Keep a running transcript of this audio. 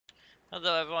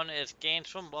Hello everyone, it's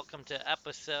Gainsfrom. Welcome to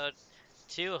episode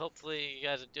 2. Hopefully you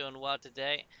guys are doing well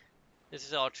today. This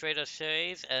is our trader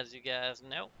series, as you guys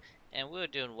know, and we're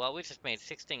doing well. We just made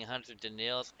 1600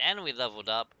 denials, and we leveled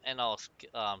up, and our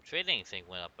trading thing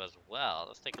went up as well.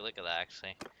 Let's take a look at that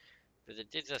actually. Because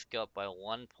it did just go up by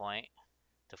 1 point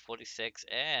to 46,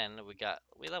 and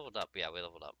we leveled up. Yeah, we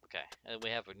leveled up. Okay, and we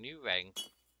have a new rating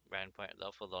point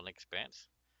though for learning experience.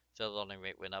 So the learning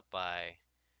rate went up by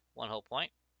 1 whole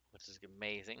point, which is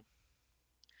amazing.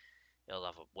 It'll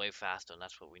level up way faster, and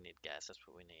that's what we need, guys. That's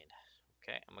what we need.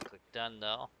 Okay, I'm gonna click done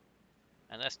though.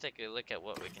 And let's take a look at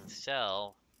what we can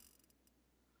sell.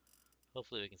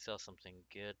 Hopefully we can sell something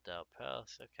good though.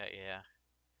 Pearls, okay, yeah.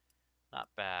 Not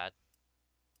bad.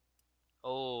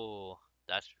 Oh,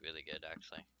 that's really good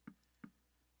actually.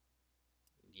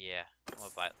 Yeah, I'm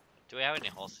gonna buy. Do we have any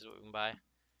horses we can buy?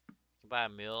 We can buy a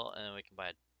mule and then we can buy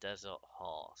a desert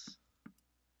horse.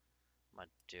 I'm gonna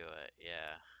do it,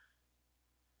 yeah.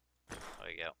 There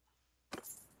we go.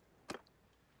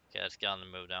 Okay, let's get on the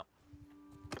move now.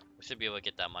 We should be able to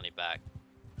get that money back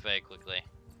very quickly.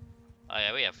 Oh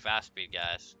yeah, we have fast speed,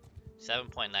 guys.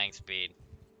 7.9 speed.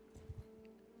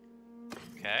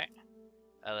 Okay.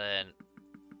 And then,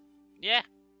 yeah,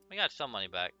 we got some money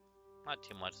back. Not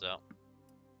too much though.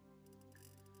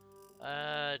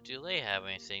 Do they have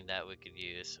anything that we could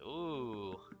use?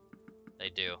 Ooh, they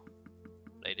do.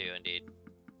 They do indeed.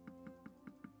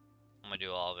 I'm gonna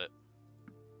do all of it.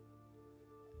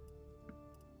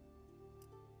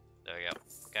 There we go.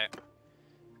 Okay.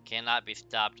 Cannot be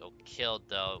stopped or killed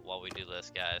though while we do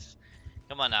this, guys.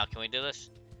 Come on now, can we do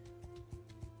this?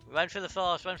 Run for the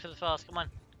falls, run for the falls, come on.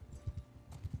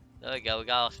 There we go, we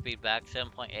got our speed back,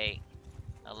 7.8.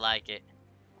 I like it.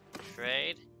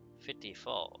 Trade,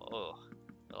 54. Oh,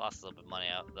 we lost a little bit of money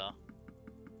out though.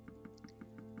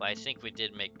 But I think we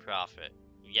did make profit.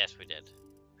 Yes, we did.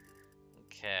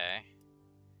 Okay.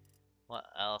 What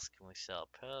else can we sell?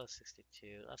 Pearl 62.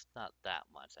 That's not that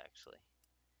much actually.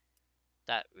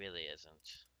 That really isn't.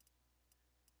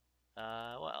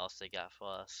 What else they got for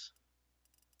us?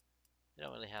 They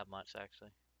don't really have much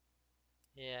actually.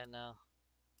 Yeah, no.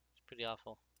 It's pretty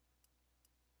awful.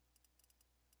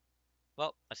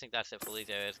 Well, I think that's it for these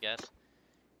areas, guys.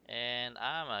 And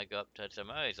I'm gonna go up to some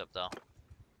areas up though.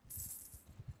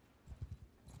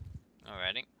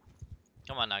 Alrighty.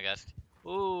 Come on now, guys.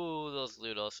 Ooh, those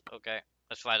Ludos. Okay,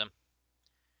 let's fight them.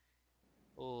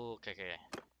 Ooh, okay.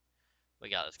 We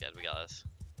got this, guys. We got this.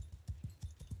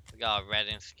 We got our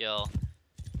reading skill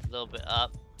a little bit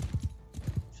up,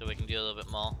 so we can do a little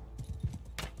bit more.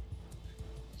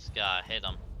 Just gotta hit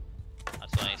him.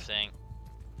 That's what he's saying.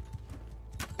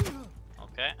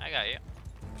 Okay, I got you.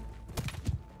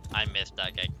 I missed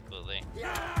that guy completely.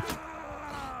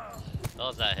 What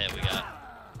was that hit we got?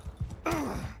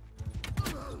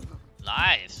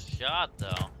 Nice shot,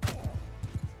 though.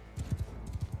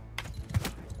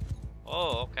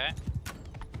 Oh, okay.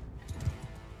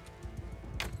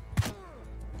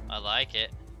 I like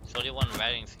it. 21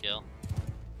 riding skill.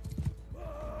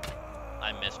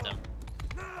 I missed him.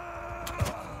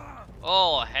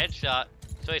 Oh, a headshot.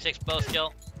 26 bow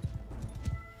skill.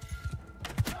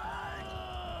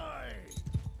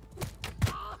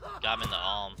 Got him in the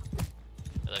arm.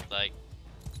 It looked like.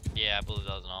 Yeah, I believe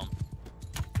that was an arm.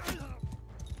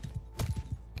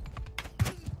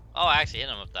 Oh, I actually hit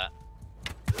him with that.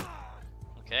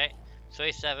 Okay.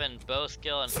 27 bow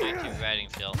skill and 22 riding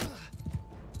skill.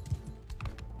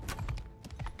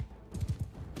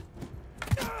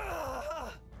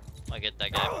 I'll get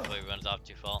that guy before he runs off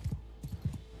too far.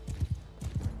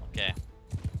 Okay.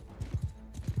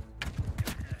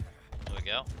 There we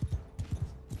go.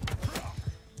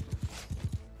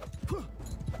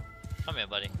 Come here,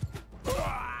 buddy.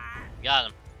 Got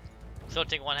him. Still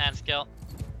take one hand skill.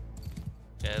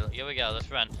 Okay, here we go. Let's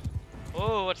run.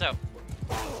 Oh, what's up?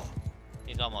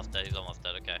 He's almost dead. He's almost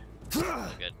dead. Okay.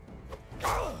 We're good.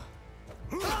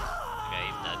 Okay,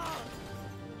 he's dead.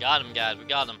 Got him, guys. We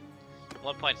got him.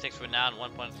 1.6 renown,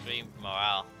 1.3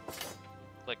 morale.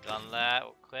 Click on that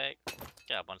real quick.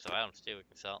 Got a bunch of items too we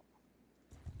can sell.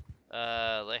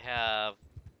 They have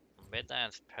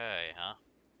Midlands Prey, huh?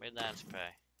 Midlands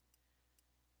Prey.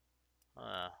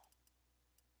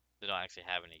 They don't actually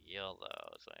have any yield though,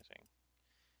 or anything.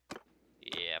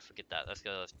 Yeah, forget that. Let's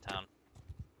go to this town.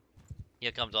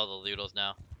 Here comes all the Ludos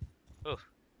now. Ooh.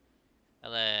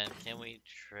 And then, can we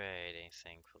trade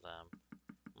anything for them?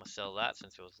 I'm gonna sell that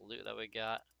since it was loot that we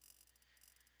got.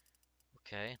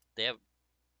 Okay, they have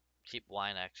cheap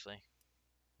wine actually.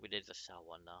 We did just sell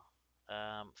one though.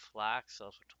 Flax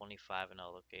sells for 25 in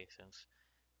all locations.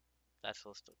 That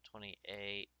sells for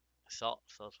 28. Salt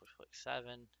sells for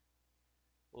 47.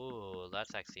 Ooh,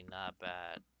 that's actually not a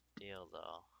bad deal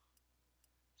though.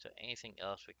 So anything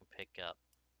else we can pick up?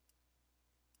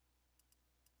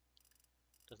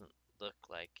 Doesn't look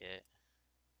like it.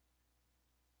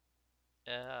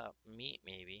 Meat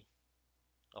maybe.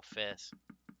 Or fish.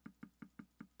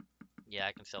 Yeah,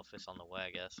 I can sell fish on the way,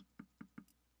 I guess.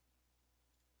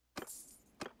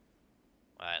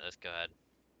 Alright, let's go ahead.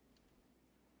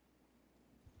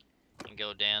 And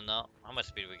go down though. How much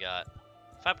speed we got?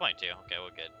 5.2. Okay,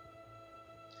 we're good.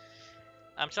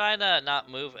 I'm trying to not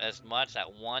move as much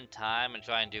at one time and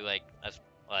try and do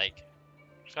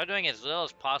try doing as little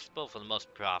as possible for the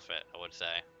most profit, I would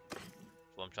say. That's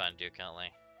what I'm trying to do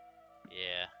currently.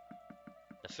 Yeah.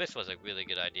 The fish was a really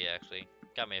good idea actually.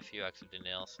 Got me a few extra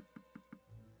nails.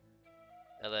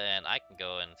 And then I can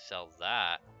go and sell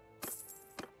that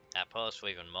at post for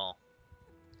even more.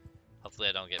 Hopefully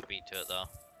I don't get beat to it though.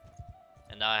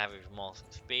 And now I have even more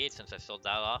speed since I sold that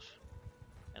off.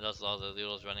 And those are all the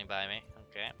noodles running by me.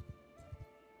 Okay.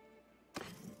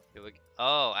 Here we go.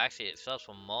 Oh, actually it sells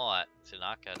for more at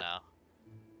Tanaka now.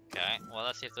 Okay, well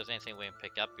let's see if there's anything we can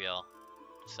pick up here.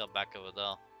 Sell back over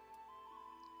there.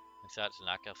 And sell at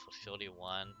Tanaka for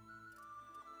 41.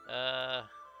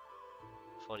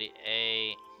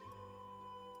 48.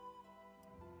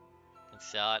 And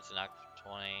sell at Tanaka for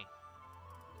 20.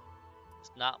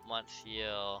 It's not much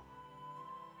here.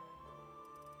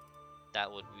 That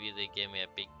would really give me a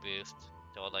big boost.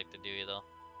 So I'd like to do either.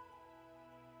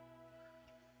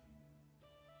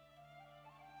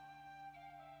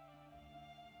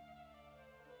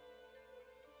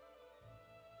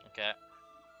 Okay.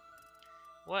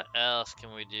 What else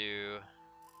can we do?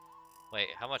 Wait,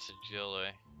 how much is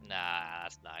jewelry? Nah,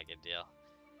 that's not a good deal.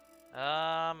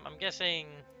 I'm guessing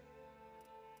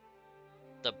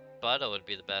the butter would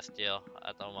be the best deal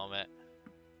at the moment.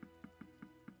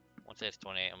 Once it's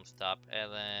 28, I'm gonna stop.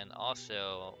 And then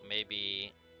also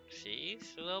maybe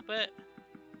cheese a little bit.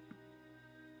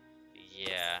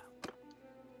 Yeah.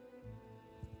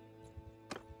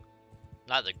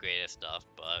 Not the greatest stuff,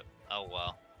 but oh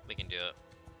well, we can do it.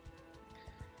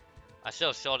 I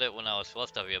still sold it when I was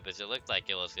supposed to here, because it looked like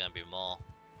it was gonna be more.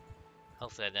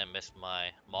 Hopefully I didn't miss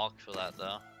my mark for that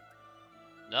though.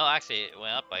 No, actually it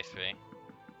went up by 3.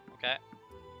 Okay.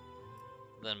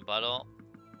 Then butter.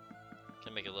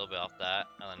 Can make a little bit off that.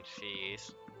 And then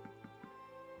cheese.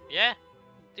 Yeah,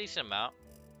 decent amount.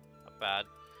 Not bad.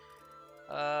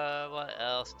 What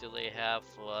else do they have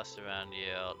for us around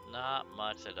here? Not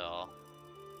much at all.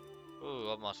 Ooh,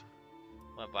 almost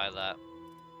went by that.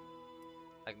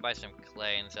 I can buy some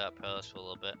clay and set up pillars for a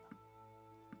little bit.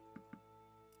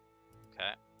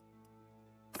 Okay.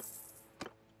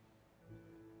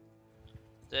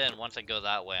 Then once I go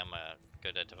that way, I'm gonna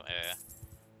go to a different area.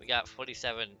 We got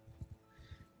 47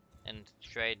 in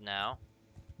trade now.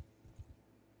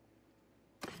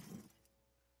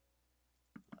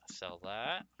 Sell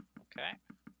that. Okay.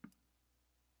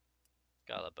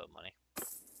 Got a little bit of money.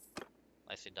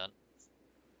 Nicely done.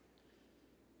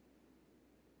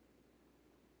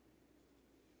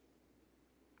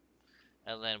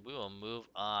 And then we will move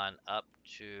on up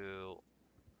to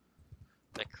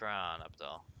the crown up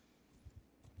though.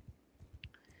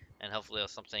 And hopefully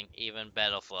there's something even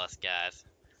better for us, guys.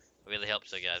 Really hope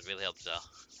so, guys. Really hope so.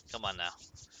 Come on now.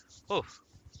 Whew.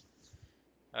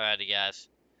 Alrighty, guys.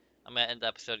 I'm gonna end the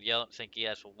episode. Yo, thank you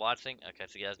guys for watching. I'll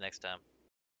catch you guys next time.